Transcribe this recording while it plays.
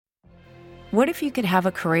What if you could have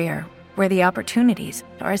a career where the opportunities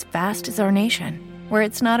are as vast as our nation, where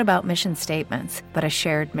it's not about mission statements, but a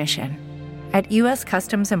shared mission? At U.S.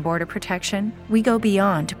 Customs and Border Protection, we go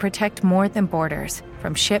beyond to protect more than borders.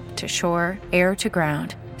 From ship to shore, air to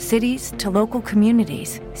ground, cities to local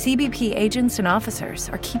communities, CBP agents and officers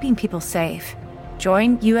are keeping people safe.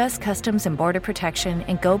 Join U.S. Customs and Border Protection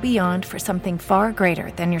and go beyond for something far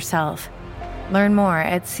greater than yourself. Learn more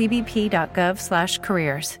at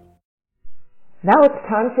cbp.gov/careers. Now it's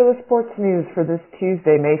time for the sports news for this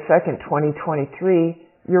Tuesday, May 2nd, 2023.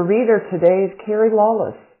 Your reader today is Carrie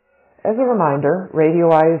Lawless. As a reminder, Radio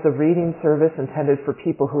Eye is a reading service intended for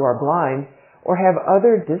people who are blind or have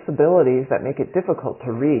other disabilities that make it difficult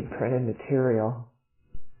to read printed material.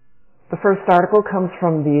 The first article comes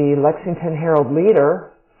from the Lexington Herald-Leader.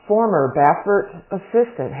 Former Baffert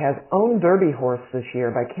assistant has owned Derby horse this year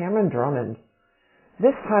by Cameron Drummond.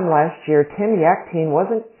 This time last year, Tim Yakteen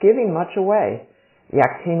wasn't giving much away.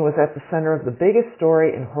 Yakteen was at the center of the biggest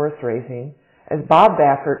story in horse racing as Bob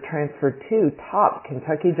Baffert transferred two top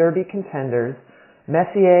Kentucky Derby contenders,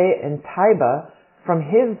 Messier and Taiba, from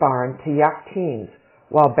his barn to Yakteen's,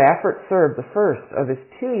 while Baffert served the first of his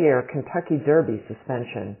 2-year Kentucky Derby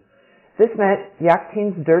suspension. This meant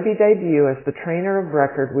Yakteen's Derby debut as the trainer of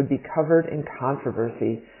record would be covered in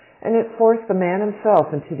controversy, and it forced the man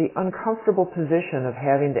himself into the uncomfortable position of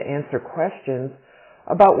having to answer questions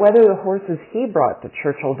about whether the horses he brought to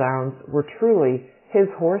Churchill Downs were truly his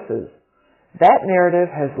horses. That narrative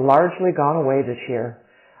has largely gone away this year.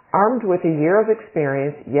 Armed with a year of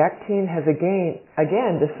experience, Yakteen has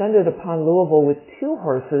again descended upon Louisville with 2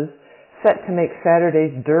 horses set to make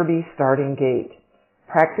Saturday's Derby starting gate.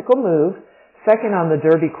 Practical Move, second on the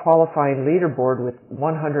Derby qualifying leaderboard with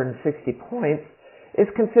 160 points, is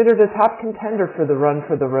considered a top contender for the Run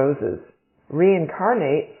for the Roses.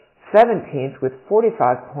 Reincarnate, 17th with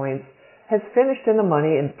 45 points, has finished in the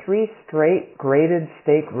money in 3 straight graded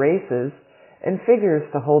stake races and figures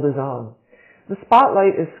to hold his own. The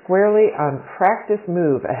spotlight is squarely on Practice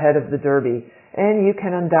Move ahead of the Derby, and you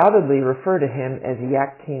can undoubtedly refer to him as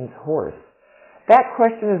Yakteen's horse. That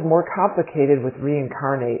question is more complicated with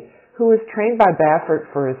Reincarnate, who was trained by Baffert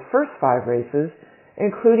for his first 5 races,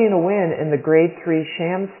 including a win in the Grade 3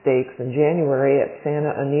 Sham Stakes in January at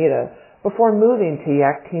Santa Anita, before moving to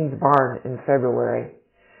Yakteen's barn in February.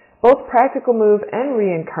 Both Practical Move and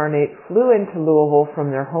Reincarnate flew into Louisville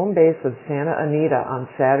from their home base of Santa Anita on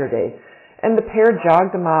Saturday, and the pair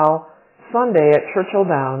jogged a mile Sunday at Churchill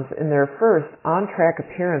Downs in their first on-track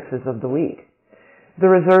appearances of the week. The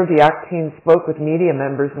reserved Yakteen spoke with media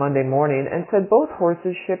members Monday morning and said both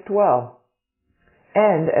horses shipped well.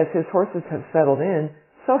 And as his horses have settled in,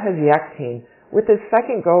 so has Yakteen, with his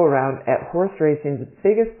second go-around at horse racing's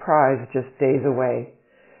biggest prize just days away.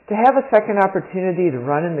 To have a second opportunity to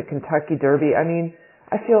run in the Kentucky Derby, I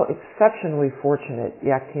feel exceptionally fortunate,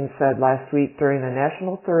 Yakteen said last week during the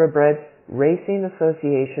National Thoroughbred Racing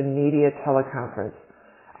Association media teleconference.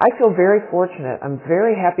 I feel very fortunate. I'm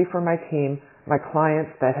very happy for my team, my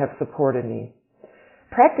clients that have supported me.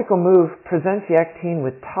 Practical Move presents Yakteen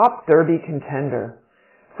with top Derby contender.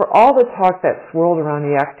 For all the talk that swirled around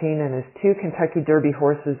Yakteen and his 2 Kentucky Derby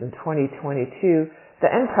horses in 2022, the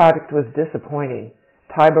end product was disappointing.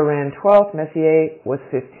 Taiba ran 12th, Messier was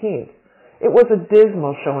 15th. It was a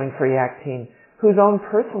dismal showing for Yakteen, whose own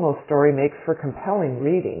personal story makes for compelling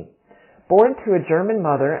reading. Born to a German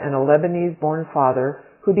mother and a Lebanese-born father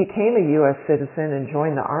who became a U.S. citizen and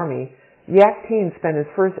joined the Army, Yakteen spent his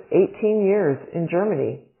first 18 years in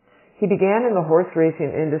Germany. He began in the horse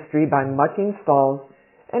racing industry by mucking stalls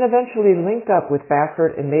and eventually linked up with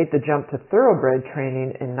Baffert and made the jump to thoroughbred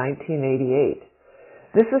training in 1988.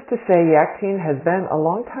 This is to say Yakteen has been a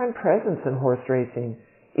long-time presence in horse racing,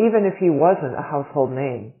 even if he wasn't a household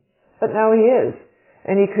name. But now he is,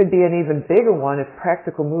 and he could be an even bigger one if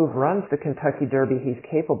Practical Move runs the Kentucky Derby he's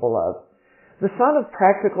capable of. The son of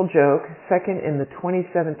Practical Joke, second in the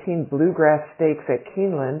 2017 Bluegrass Stakes at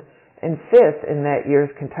Keeneland and 5th in that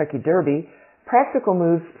year's Kentucky Derby, Practical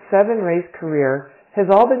Move's 7-race career has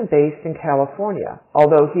all been based in California,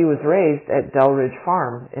 although he was raised at Delridge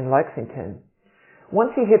Farm in Lexington.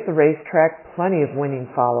 Once he hit the racetrack, plenty of winning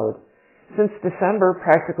followed. Since December,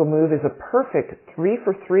 Practical Move is a perfect 3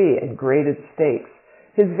 for 3 in graded stakes.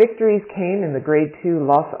 His victories came in the Grade 2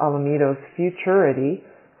 Los Alamitos Futurity,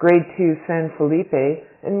 Grade 2 San Felipe,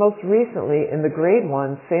 and most recently in the Grade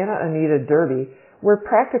 1 Santa Anita Derby, where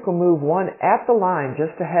Practical Move won at the line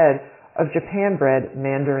just ahead of Japan-bred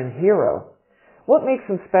Mandarin Hero. What makes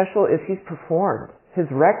him special is he's performed. His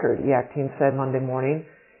record, Yakteen said Monday morning.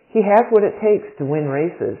 He has what it takes to win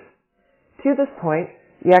races. To this point,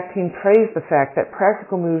 Yak Team praised the fact that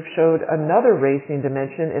Practical Move showed another racing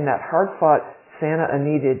dimension in that hard-fought Santa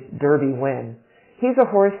Anita Derby win. He's a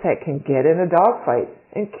horse that can get in a dogfight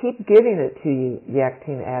and keep giving it to you, Yak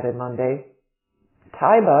Team added Monday.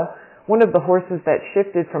 Taiba, one of the horses that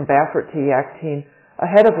shifted from Baffert to Yak Team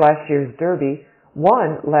ahead of last year's Derby,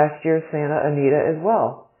 won last year's Santa Anita as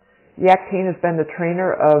well. Yak Team has been the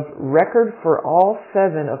trainer of record for all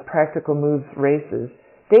 7 of Practical Move's races,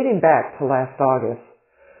 dating back to last August.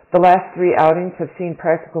 The last 3 outings have seen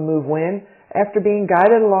Practical Move win after being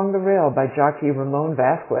guided along the rail by jockey Ramon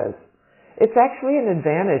Vasquez. It's actually an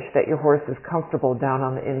advantage that your horse is comfortable down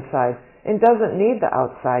on the inside and doesn't need the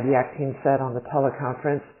outside, Yak Team said on the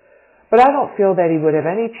teleconference. But I don't feel that he would have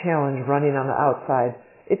any challenge running on the outside.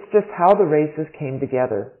 It's just how the races came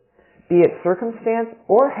together. Be it circumstance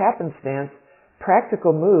or happenstance,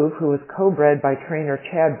 Practical Move, who was co-bred by trainer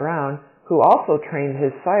Chad Brown, who also trained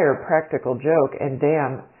his sire Practical Joke and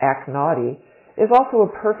dam Act Naughty, is also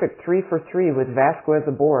a perfect 3 for 3 with Vasquez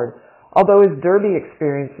aboard, although his Derby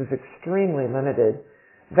experience is extremely limited.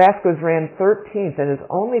 Vasquez ran 13th in his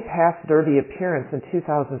only past Derby appearance in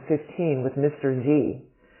 2015 with Mr. Z.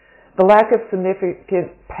 The lack of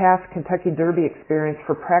significant past Kentucky Derby experience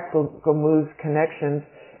for Practical Move's connections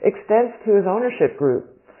extends to his ownership group.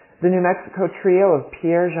 The New Mexico trio of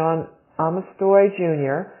Pierre-Jean Amestoy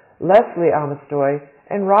Jr., Leslie Amestoy,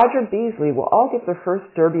 and Roger Beasley will all get their first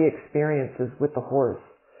Derby experiences with the horse.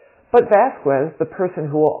 But Vasquez, the person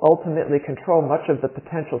who will ultimately control much of the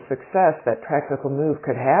potential success that Practical Move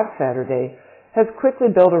could have Saturday, has quickly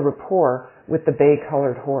built a rapport with the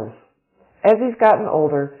bay-colored horse. As he's gotten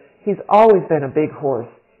older, he's always been a big horse.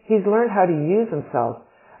 He's learned how to use himself.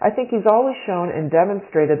 I think he's always shown and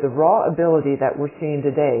demonstrated the raw ability that we're seeing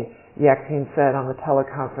today, Yak Team said on the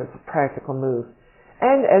teleconference of Practical Move.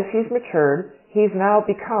 And as he's matured, he's now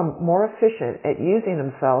become more efficient at using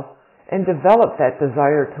himself and developed that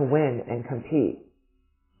desire to win and compete.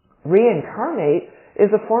 Reincarnate is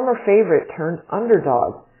a former favorite turned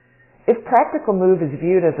underdog. If Practical Move is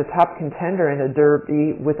viewed as a top contender in a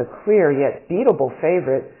Derby with a clear yet beatable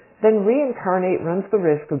favorite, then Reincarnate runs the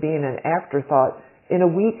risk of being an afterthought in a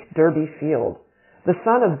weak Derby field. The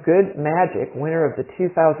son of Good Magic, winner of the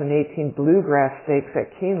 2018 Bluegrass Stakes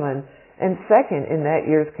at Keeneland, and second in that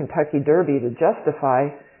year's Kentucky Derby to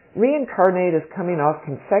Justify, Reincarnate is coming off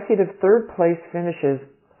consecutive third-place finishes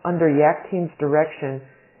under Yak Team's direction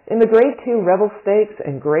in the Grade 2 Rebel Stakes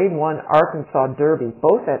and Grade 1 Arkansas Derby,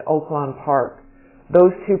 both at Oaklawn Park.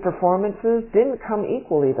 Those 2 performances didn't come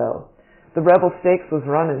equally, though. The Rebel Stakes was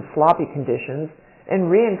run in sloppy conditions,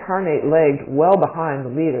 and Reincarnate lagged well behind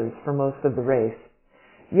the leaders for most of the race.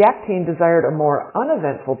 Yak Team desired a more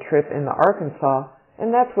uneventful trip in the Arkansas,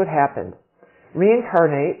 and that's what happened.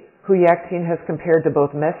 Reincarnate, who Yak Team has compared to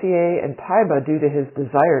both Messier and Taiba due to his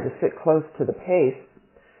desire to sit close to the pace,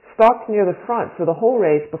 stalked near the front for the whole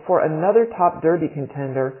race before another top Derby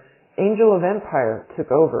contender, Angel of Empire, took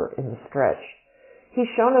over in the stretch. He's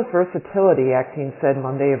shown us versatility, Yak Team said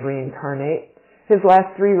Monday of Reincarnate. His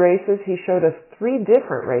last 3 races, he showed us 3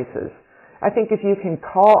 different races. I think if you can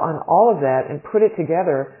call on all of that and put it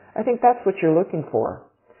together, I think that's what you're looking for.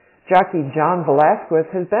 Jockey John Velasquez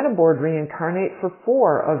has been aboard Reincarnate for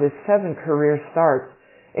 4 of his 7 career starts,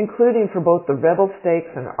 including for both the Rebel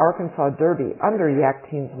Stakes and Arkansas Derby under Yak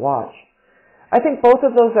Team's watch. I think both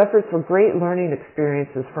of those efforts were great learning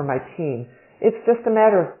experiences for my team. It's just a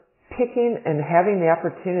matter of picking and having the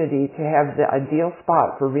opportunity to have the ideal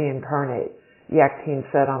spot for Reincarnate, Yak Team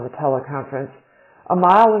said on the teleconference. 1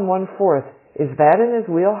 1/4 miles, is that in his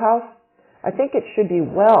wheelhouse? I think it should be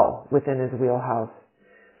well within his wheelhouse.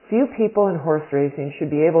 Few people in horse racing should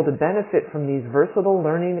be able to benefit from these versatile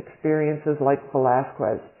learning experiences like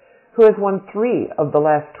Velasquez, who has won 3 of the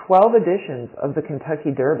last 12 editions of the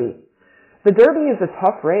Kentucky Derby. The Derby is a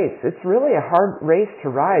tough race. It's really a hard race to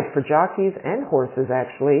ride for jockeys and horses,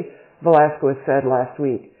 actually, Velasquez said last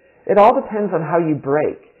week. It all depends on how you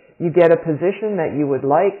break. You get a position that you would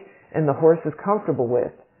like and the horse is comfortable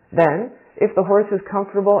with. Then, if the horse is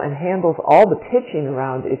comfortable and handles all the pitching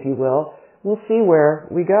around, if you will, we'll see where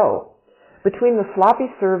we go. Between the sloppy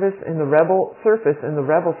surface in the Rebel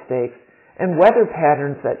Stakes and weather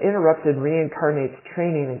patterns that interrupted Reincarnate's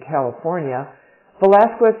training in California,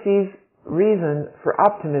 Velasquez sees reason for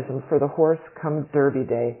optimism for the horse come Derby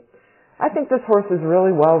Day. I think this horse is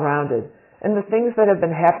really well-rounded, and the things that have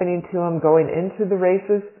been happening to him going into the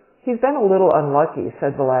races, he's been a little unlucky,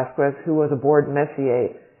 said Velasquez, who was aboard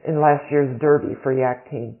Messier in last year's Derby for Yak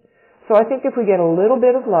Team. So I think if we get a little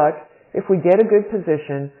bit of luck, if we get a good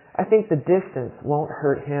position, I think the distance won't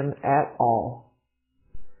hurt him at all.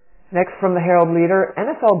 Next from the Herald Leader,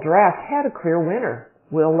 NFL Draft had a clear winner.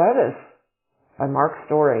 Will Levis by Mark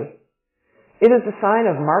Story. It is a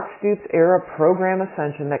sign of Mark Stoops' era program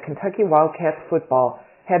ascension that Kentucky Wildcats football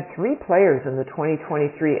had 3 players in the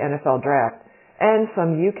 2023 NFL Draft, and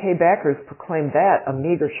some UK backers proclaimed that a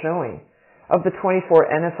meager showing. Of the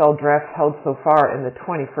 24 NFL drafts held so far in the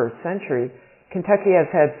 21st century, Kentucky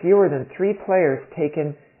has had fewer than 3 players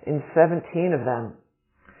taken in 17 of them.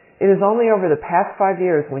 It is only over the past 5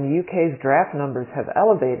 years when UK's draft numbers have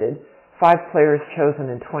elevated, 5 players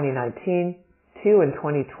chosen in 2019, 2 in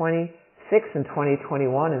 2020, 6 in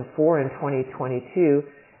 2021, and 4 in 2022,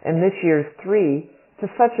 and this year's 3, to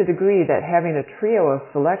such a degree that having a trio of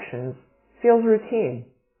selections feels routine.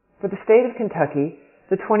 For the state of Kentucky,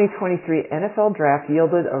 the 2023 NFL Draft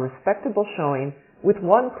yielded a respectable showing with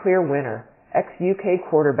one clear winner, ex-UK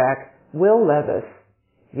quarterback Will Levis.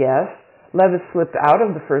 Yes, Levis slipped out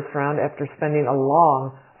of the first round after spending a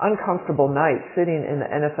long, uncomfortable night sitting in the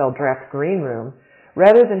NFL Draft green room.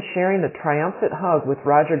 Rather than sharing the triumphant hug with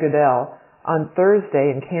Roger Goodell on Thursday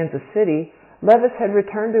in Kansas City, Levis had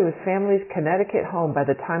returned to his family's Connecticut home by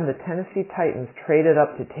the time the Tennessee Titans traded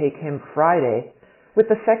up to take him Friday with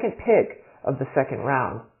the second pick of the second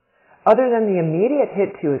round. Other than the immediate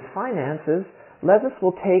hit to his finances, Levis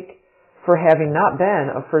will take, for having not been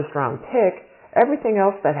a first-round pick, everything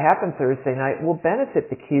else that happened Thursday night will benefit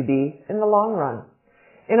the QB in the long run.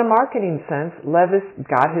 In a marketing sense, Levis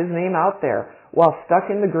got his name out there while stuck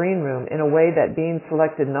in the green room in a way that being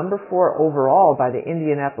selected number 4 overall by the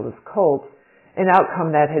Indianapolis Colts, an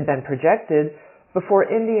outcome that had been projected before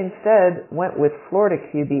Indy instead went with Florida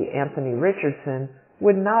QB Anthony Richardson,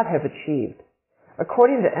 would not have achieved.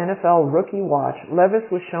 According to NFL Rookie Watch, Levis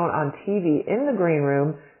was shown on TV in the green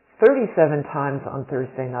room 37 times on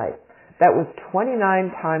Thursday night. That was 29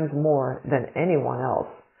 times more than anyone else.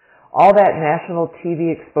 All that national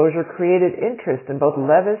TV exposure created interest in both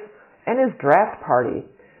Levis and his draft party.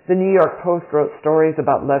 The New York Post wrote stories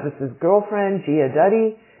about Levis's girlfriend, Gia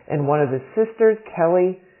Duddy, and one of his sisters,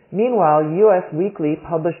 Kelly. Meanwhile, US Weekly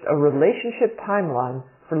published a relationship timeline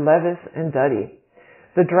for Levis and Duddy.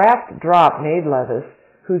 The draft drop made Levis,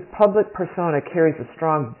 whose public persona carries a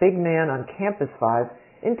strong big man on campus vibe,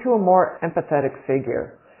 into a more empathetic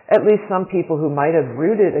figure. At least some people who might have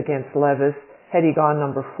rooted against Levis had he gone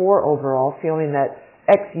number 4 overall, feeling that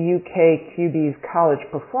ex-UK QB's college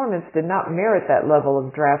performance did not merit that level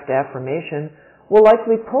of draft affirmation, will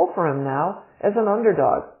likely pull for him now as an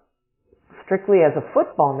underdog. Strictly as a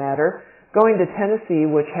football matter, going to Tennessee,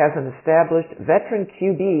 which has an established veteran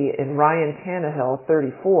QB in Ryan Tannehill,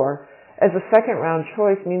 34, as a second-round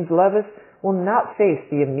choice means Levis will not face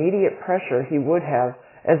the immediate pressure he would have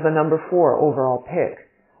as the number 4 overall pick.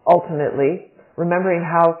 Ultimately, remembering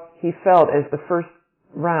how he felt as the first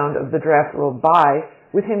round of the draft rolled by,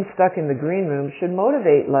 with him stuck in the green room, should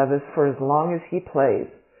motivate Levis for as long as he plays.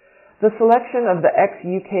 The selection of the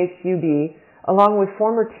ex-UK QB, along with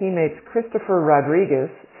former teammates Christopher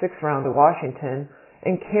Rodriguez, 6th round to Washington,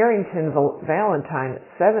 and Carrington Valentine,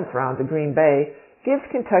 7th round to Green Bay, gives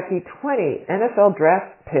Kentucky 20 NFL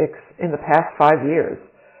draft picks in the past 5 years.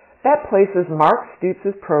 That places Mark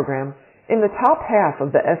Stoops' program in the top half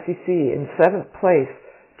of the SEC in 7th place,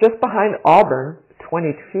 just behind Auburn,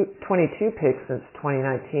 22 picks since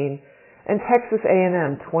 2019, and Texas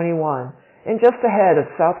A&M, 21, and just ahead of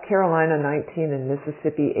South Carolina, 19, and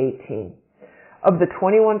Mississippi, 18. Of the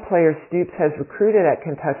 21 players Stoops has recruited at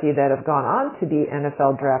Kentucky that have gone on to be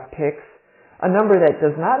NFL draft picks, a number that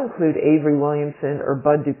does not include Avery Williamson or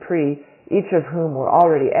Bud Dupree, each of whom were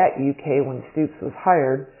already at UK when Stoops was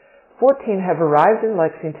hired, 14 have arrived in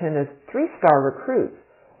Lexington as 3-star recruits,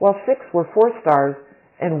 while 6 were 4-stars,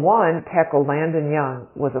 and 1, tackle Landon Young,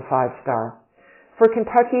 was a 5-star. For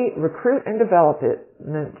Kentucky, recruit and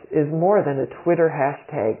development is more than a Twitter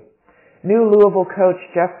hashtag. New Louisville coach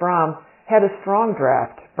Jeff Brom had a strong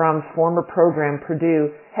draft. Brom's former program,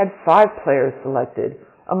 Purdue, had 5 players selected.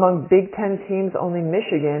 Among Big Ten teams, only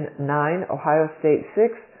Michigan, 9, Ohio State,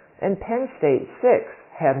 6, and Penn State, 6,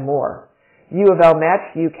 had more. U of L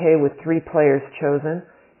matched UK with 3 players chosen.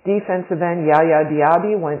 Defensive end Yaya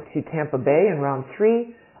Diaby went to Tampa Bay in round 3,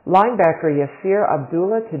 linebacker Yasir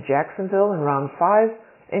Abdullah to Jacksonville in round 5,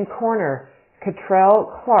 and corner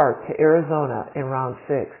Catrell Clark to Arizona in round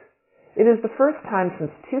 6. It is the first time since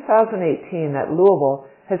 2018 that Louisville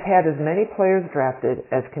has had as many players drafted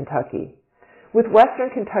as Kentucky. With Western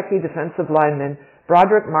Kentucky defensive lineman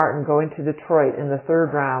Broderick Martin going to Detroit in the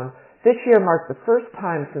 3rd round, this year marked the first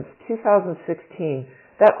time since 2016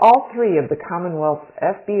 that all 3 of the Commonwealth's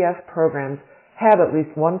FBS programs had at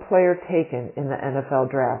least 1 player taken in the NFL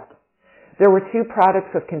draft. There were 2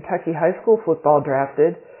 products of Kentucky high school football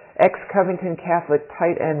drafted, ex-Covington Catholic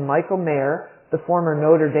tight end Michael Mayer, The former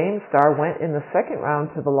Notre Dame star went in the second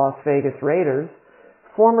round to the Las Vegas Raiders.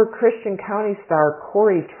 Former Christian County star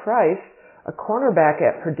Corey Trice, a cornerback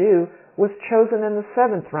at Purdue, was chosen in the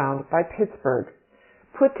seventh round by Pittsburgh.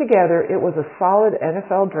 Put together, it was a solid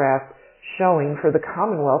NFL draft showing for the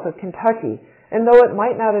Commonwealth of Kentucky, and though it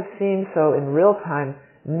might not have seemed so in real time,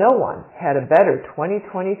 no one had a better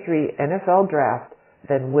 2023 NFL draft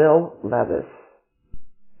than Will Levis.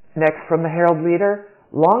 Next from the Herald Leader,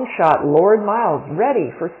 long shot Lord Miles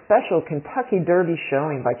ready for special Kentucky Derby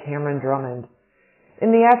showing by Cameron Drummond.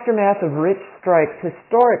 In the aftermath of Rich Strike's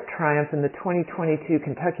historic triumph in the 2022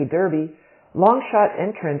 Kentucky Derby, long shot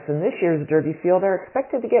entrants in this year's Derby field are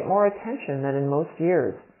expected to get more attention than in most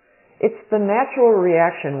years. It's the natural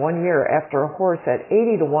reaction 1 year after a horse at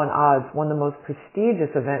 80-1 odds won the most prestigious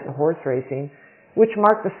event in horse racing, which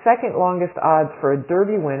marked the second longest odds for a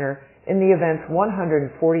Derby winner in the event's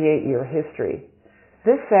 148-year history.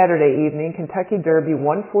 This Saturday evening, Kentucky Derby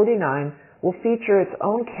 149 will feature its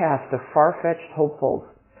own cast of far-fetched hopefuls.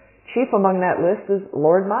 Chief among that list is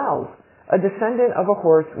Lord Miles, a descendant of a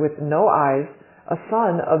horse with no eyes, a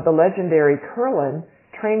son of the legendary Curlin,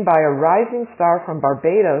 trained by a rising star from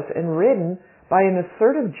Barbados and ridden by an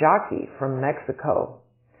assertive jockey from Mexico.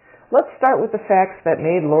 Let's start with the facts that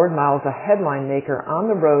made Lord Miles a headline maker on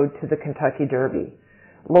the road to the Kentucky Derby.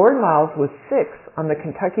 Lord Miles was sixth on the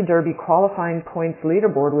Kentucky Derby qualifying points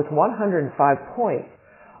leaderboard with 105 points.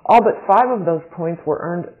 All but 5 of those points were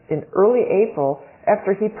earned in early April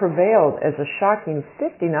after he prevailed as a shocking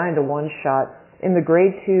 59-1 shot in the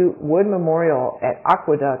Grade 2 Wood Memorial at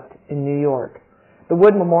Aqueduct in New York. The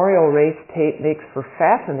Wood Memorial race tape makes for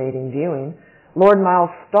fascinating viewing. Lord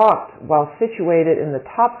Miles stalked while situated in the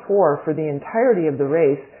top 4 for the entirety of the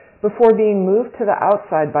race before being moved to the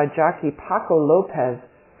outside by jockey Paco Lopez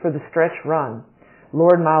for the stretch run.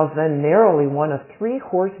 Lord Miles then narrowly won a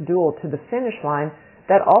 3-horse duel to the finish line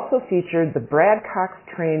that also featured the Brad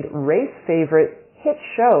Cox-trained race favorite Hit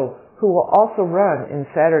Show, who will also run in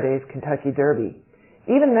Saturday's Kentucky Derby.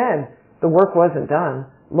 Even then, the work wasn't done.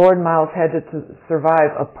 Lord Miles had to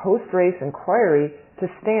survive a post-race inquiry to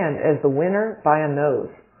stand as the winner by a nose.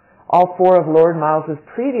 All 4 of Lord Miles's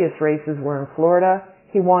previous races were in Florida.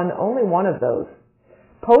 He won only one of those.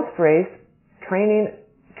 Post-race, trainer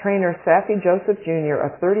Saffie Joseph Jr., a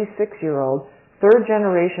 36-year-old,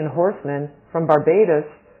 third-generation horseman from Barbados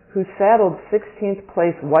who saddled 16th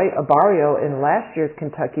place White Abarrio in last year's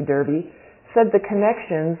Kentucky Derby, said the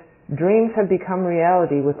connections dreams have become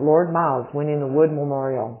reality with Lord Miles winning the Wood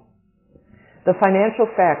Memorial. The financial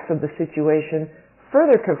facts of the situation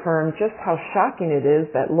further confirm just how shocking it is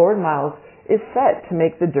that Lord Miles is set to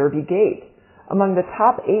make the Derby gate. Among the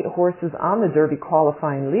top 8 horses on the Derby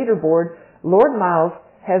qualifying leaderboard, Lord Miles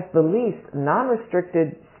has the least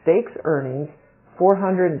non-restricted stakes earnings,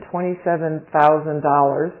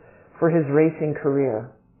 $427,000 for his racing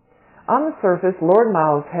career. On the surface, Lord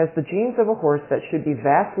Miles has the genes of a horse that should be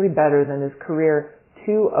vastly better than his career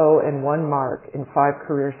 2-0-1 mark in 5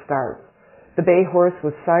 career starts. The bay horse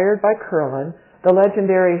was sired by Curlin, the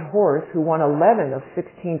legendary horse who won 11 of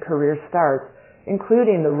 16 career starts,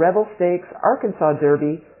 including the Rebel Stakes, Arkansas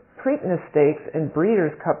Derby, Preakness Stakes, and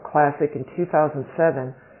Breeders' Cup Classic in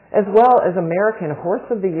 2007, as well as American Horse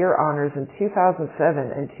of the Year honors in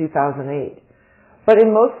 2007 and 2008. But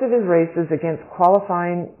in most of his races against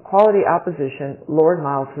quality opposition, Lord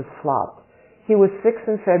Miles has flopped. He was 6th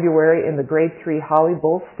in February in the Grade 3 Holly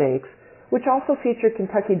Bull Stakes, which also featured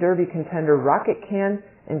Kentucky Derby contender Rocket Can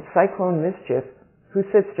and Cyclone Mischief, who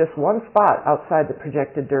sits just 1 spot outside the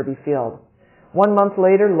projected Derby field. 1 month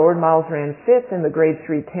later, Lord Miles ran 5th in the Grade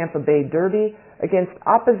 3 Tampa Bay Derby against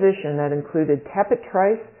opposition that included Tapit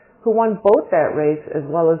Trice, who won both that race as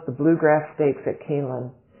well as the Bluegrass Stakes at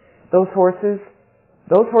Keeneland. Those horses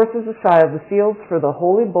aside, the fields for the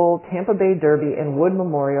Holy Bull, Tampa Bay Derby, and Wood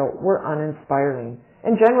Memorial were uninspiring.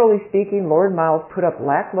 And generally speaking, Lord Miles put up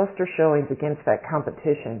lackluster showings against that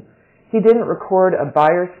competition. He didn't record a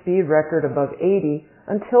Beyer speed record above 80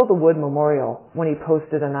 until the Wood Memorial, when he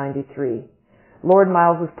posted a 93. Lord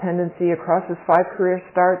Miles's tendency across his 5 career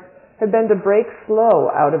starts had been to break slow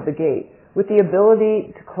out of the gate, with the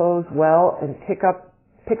ability to close well and pick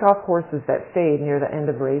off horses that fade near the end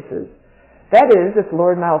of races. That is, if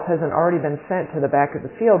Lord Miles hasn't already been sent to the back of the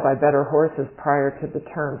field by better horses prior to the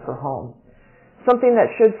turn for home. Something that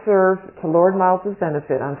should serve to Lord Miles's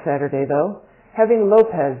benefit on Saturday, though, having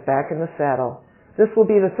Lopez back in the saddle. This will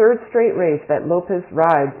be the 3rd straight race that Lopez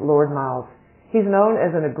rides Lord Miles. He's known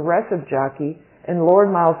as an aggressive jockey, and Lord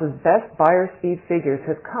Miles's best Beyer speed figures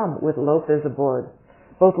have come with Lopez aboard.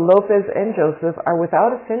 Both Lopez and Joseph are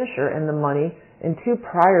without a finisher in the money in 2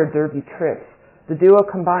 prior Derby trips. The duo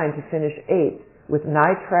combined to finish 8th with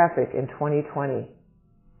nigh traffic in 2020.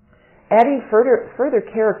 Adding further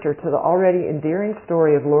character to the already endearing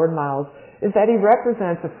story of Lord Miles is that he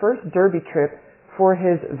represents the first Derby trip for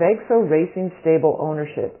his Vegso Racing Stable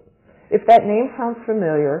ownership. If that name sounds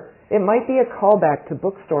familiar, it might be a callback to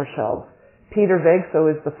bookstore shelves. Peter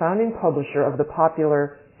Vegso is the founding publisher of the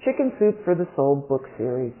popular Chicken Soup for the Soul book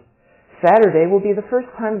series. Saturday will be the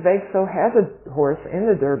first time Vegso has a horse in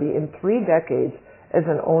the Derby in 3 decades as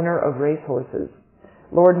an owner of racehorses.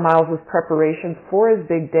 Lord Miles' preparations for his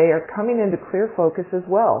big day are coming into clear focus as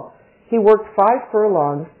well. He worked 5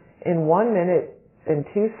 furlongs in 1 minute and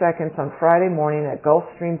 2 seconds on Friday morning at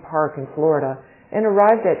Gulfstream Park in Florida and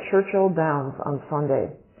arrived at Churchill Downs on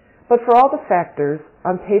Sunday. But for all the factors,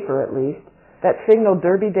 on paper at least, that signal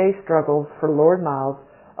Derby Day struggles for Lord Miles,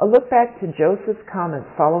 a look back to Joseph's comments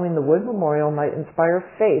following the Wood Memorial might inspire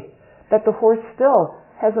faith that the horse still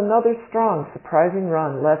has another strong, surprising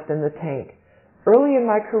run left in the tank. Early in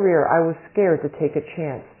my career, I was scared to take a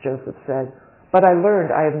chance, Joseph said, but I learned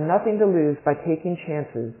I have nothing to lose by taking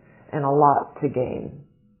chances and a lot to gain.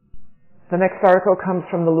 The next article comes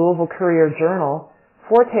from the Louisville Courier-Journal,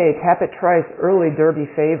 Forte Tapit Trice Early Derby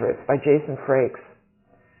Favorites by Jason Frakes.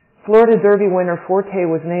 Florida Derby winner Forte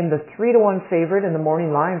was named the 3-1 favorite in the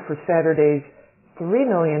morning line for Saturday's $3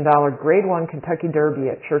 million Grade 1 Kentucky Derby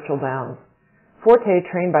at Churchill Downs. Forte,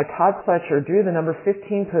 trained by Todd Pletcher, drew the number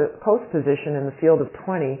 15 post position in the field of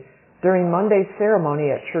 20 during Monday's ceremony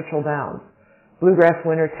at Churchill Downs. Bluegrass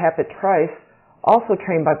winner Tapit Trice, also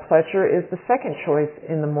trained by Pletcher, is the second choice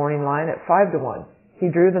in the morning line at 5-1. He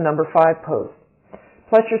drew the number 5 post.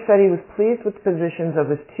 Pletcher said he was pleased with the positions of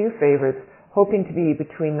his 2 favorites, hoping to be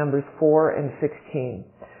between numbers 4 and 16.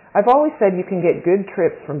 I've always said you can get good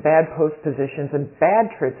trips from bad post positions and bad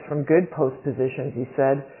trips from good post positions, he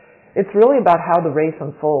said. It's really about how the race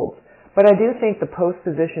unfolds, but I do think the post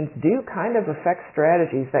positions do kind of affect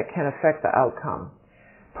strategies that can affect the outcome.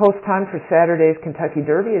 Post time for Saturday's Kentucky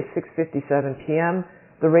Derby is 6:57 p.m.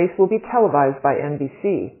 The race will be televised by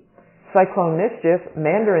NBC. Cyclone Mischief,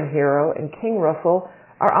 Mandarin Hero, and King Russell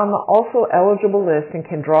are on the also eligible list and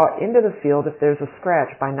can draw into the field if there's a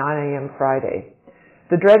scratch by 9 a.m. Friday.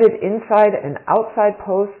 The dreaded inside and outside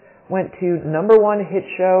posts went to number 1 Hit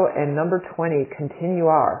Show and number 20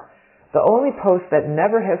 Continuar. The only post that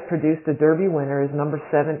never has produced a Derby winner is number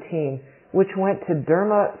 17, which went to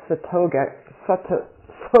Derma Sotogake.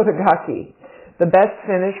 The best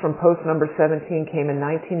finish from post number 17 came in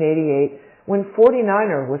 1988 when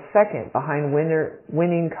 49er was second behind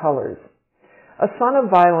winning colors. A son of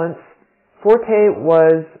violence, Forte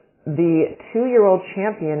was the 2-year-old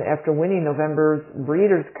champion after winning November's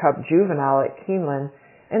Breeders' Cup Juvenile at Keeneland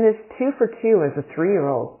and is 2 for 2 as a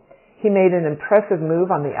 3-year-old. He made an impressive move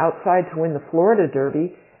on the outside to win the Florida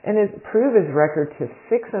Derby and improved his record to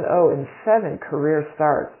 6-0 in 7 career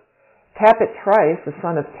starts. Tapit Trice, the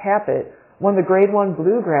son of Tapit, won the Grade 1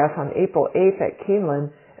 Bluegrass on April 8th at Keeneland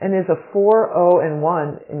and is a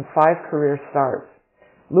 4-0-1 in 5 career starts.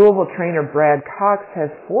 Louisville trainer Brad Cox has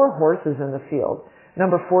 4 horses in the field.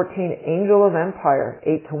 Number 14, Angel of Empire,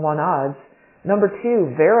 8-1 odds. Number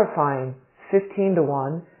 2, Verifying,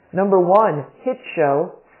 15-1. Number 1, Hit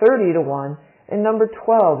Show, 30-1, and number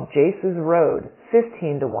 12, Jace's Road,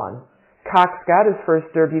 15-1. Cox got his first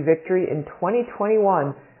Derby victory in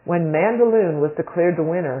 2021 when Mandaloun was declared the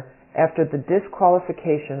winner after the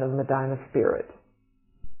disqualification of Medina Spirit.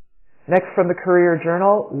 Next from the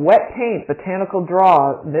Courier-Journal, Wet Paint Botanical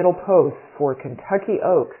Draw Middle Post for Kentucky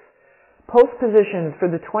Oaks. Post positions for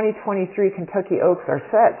the 2023 Kentucky Oaks are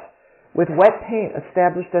set, with Wet Paint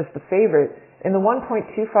established as the favorite in the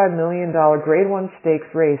 $1.25 million Grade 1 Stakes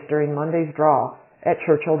race during Monday's draw at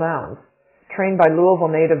Churchill Downs. Trained by Louisville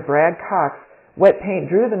native Brad Cox, Wet Paint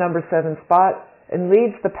drew the number 7 spot and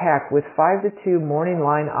leads the pack with 5-2 morning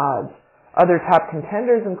line odds. Other top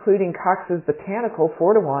contenders including Cox's Botanical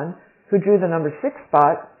 4-1, who drew the number 6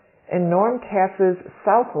 spot, and Norm Cass's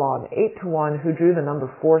South Lawn 8-1, who drew the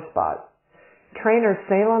number 4 spot. Trainer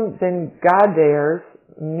Salem Ben Gadeir's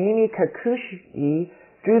Mimi Kakushi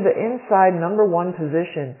drew the inside number 1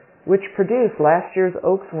 position, which produced last year's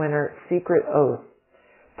Oaks winner Secret Oath.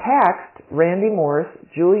 Taxed, Randy Morse,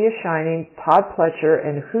 Julia Shining, Todd Pletcher,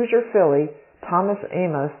 and Hoosier Philly, Thomas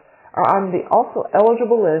Amos, are on the also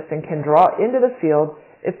eligible list and can draw into the field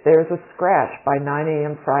if there's a scratch by 9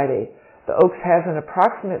 a.m. Friday. The Oaks has an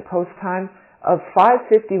approximate post time of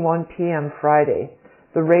 5:51 p.m. Friday.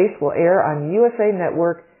 The race will air on USA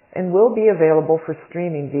Network and will be available for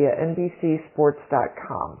streaming via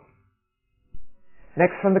NBCSports.com.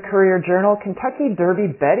 Next from the Courier-Journal, Kentucky Derby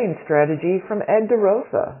betting strategy from Ed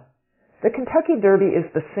DeRosa. The Kentucky Derby is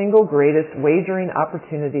the single greatest wagering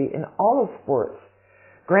opportunity in all of sports.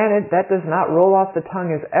 Granted, that does not roll off the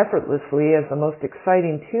tongue as effortlessly as the most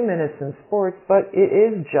exciting 2 minutes in sports, but it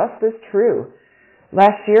is just as true.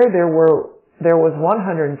 Last year, there was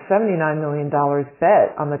 $179 million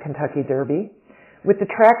bet on the Kentucky Derby. With the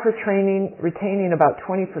track retaining about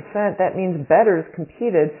 20%, that means bettors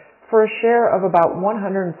competed for a share of about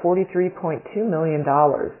 $143.2 million.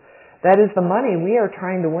 That is the money we are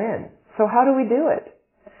trying to win. So how do we do it?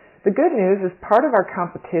 The good news is part of our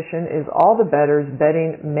competition is all the bettors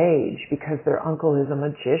betting mage because their uncle is a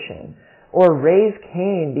magician, or raise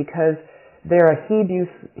Cain because they're a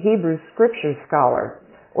Hebrew scripture scholar,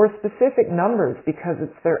 or specific numbers because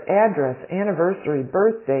it's their address, anniversary,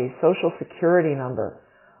 birthday, social security number.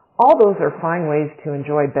 All those are fine ways to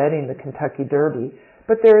enjoy betting the Kentucky Derby,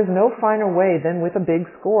 but there is no finer way than with a big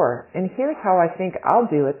score, and here's how I think I'll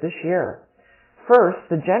do it this year. First,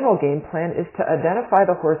 the general game plan is to identify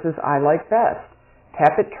the horses I like best,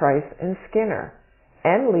 Tapit Trice and Skinner,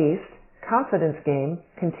 and least, confidence game,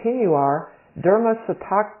 Continuar, Derma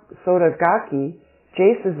Sotagaki,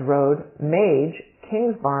 Jace's Road, Mage,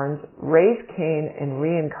 Kingsbarns, Raise Cain, and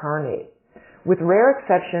Reincarnate. With rare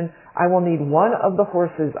exception, I will need one of the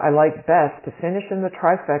horses I like best to finish in the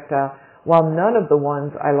trifecta, while none of the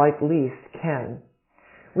ones I like least can.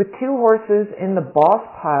 With 2 horses in the boss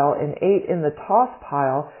pile and 8 in the toss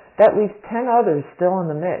pile, that leaves 10 others still in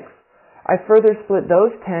the mix. I further split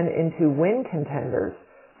those 10 into win contenders,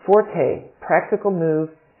 Forte, Practical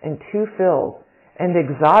Move, and 2 fills, and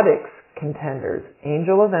exotics contenders,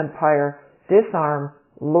 Angel of Empire, Disarm,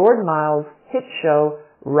 Lord Miles, Hit Show,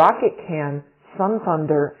 Rocket Can, Sun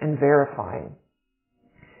Thunder, and Verifying.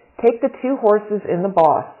 Take the 2 horses in the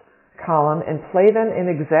boss column and play them in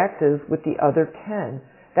exactas with the other 10.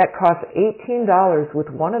 That costs $18 with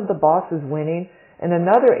one of the bosses winning and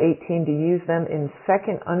another $18 to use them in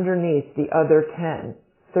second underneath the other 10,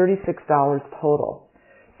 $36 total.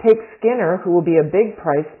 Take Skinner, who will be a big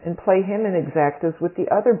price, and play him in exactas with the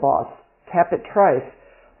other boss, Tapit Trice,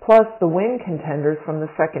 plus the win contenders from the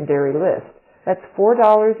secondary list. That's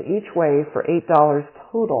 $4 each way for $8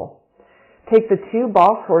 total. Take the 2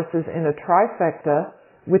 boss horses in a trifecta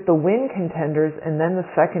with the win contenders and then the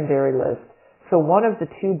secondary list. So one of the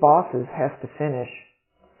 2 bosses has to finish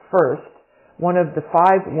first, one of the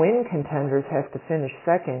 5 win contenders has to finish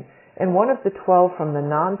second, and one of the 12 from the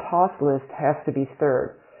non-toss list has to be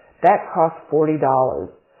third. That costs $40.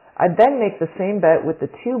 I'd then make the same bet with the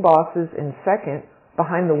 2 bosses in second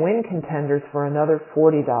behind the win contenders for another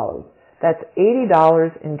 $40. That's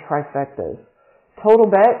 $80 in trifectas. Total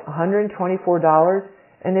bet, $124,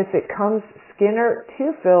 and if it comes Skinner,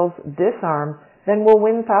 2 fills, Disarm, then we'll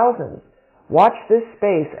win thousands. Watch this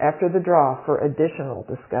space after the draw for additional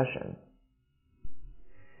discussion.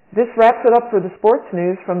 This wraps it up for the sports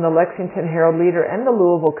news from the Lexington Herald-Leader and the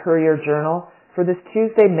Louisville Courier-Journal for this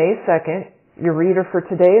Tuesday, May 2nd. Your reader for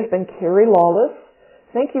today has been Carrie Lawless.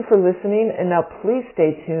 Thank you for listening, and now please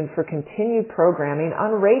stay tuned for continued programming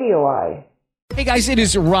on Radio Eye. Hey guys, it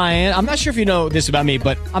is Ryan. I'm not sure if you know this about me,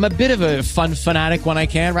 but I'm a bit of a fun fanatic when I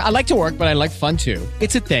can. I like to work, but I like fun too.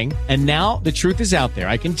 It's a thing. And now the truth is out there.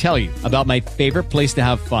 I can tell you about my favorite place to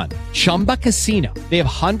have fun. Chumba Casino. They have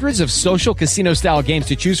hundreds of social casino style games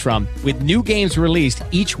to choose from with new games released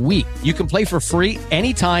each week. You can play for free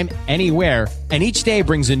anytime, anywhere. And each day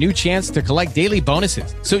brings a new chance to collect daily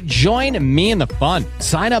bonuses. So join me in the fun.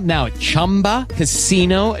 Sign up now at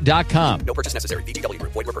ChumbaCasino.com. No purchase necessary. VGW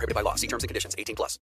Group. Void where prohibited by law. See terms and conditions. 18+.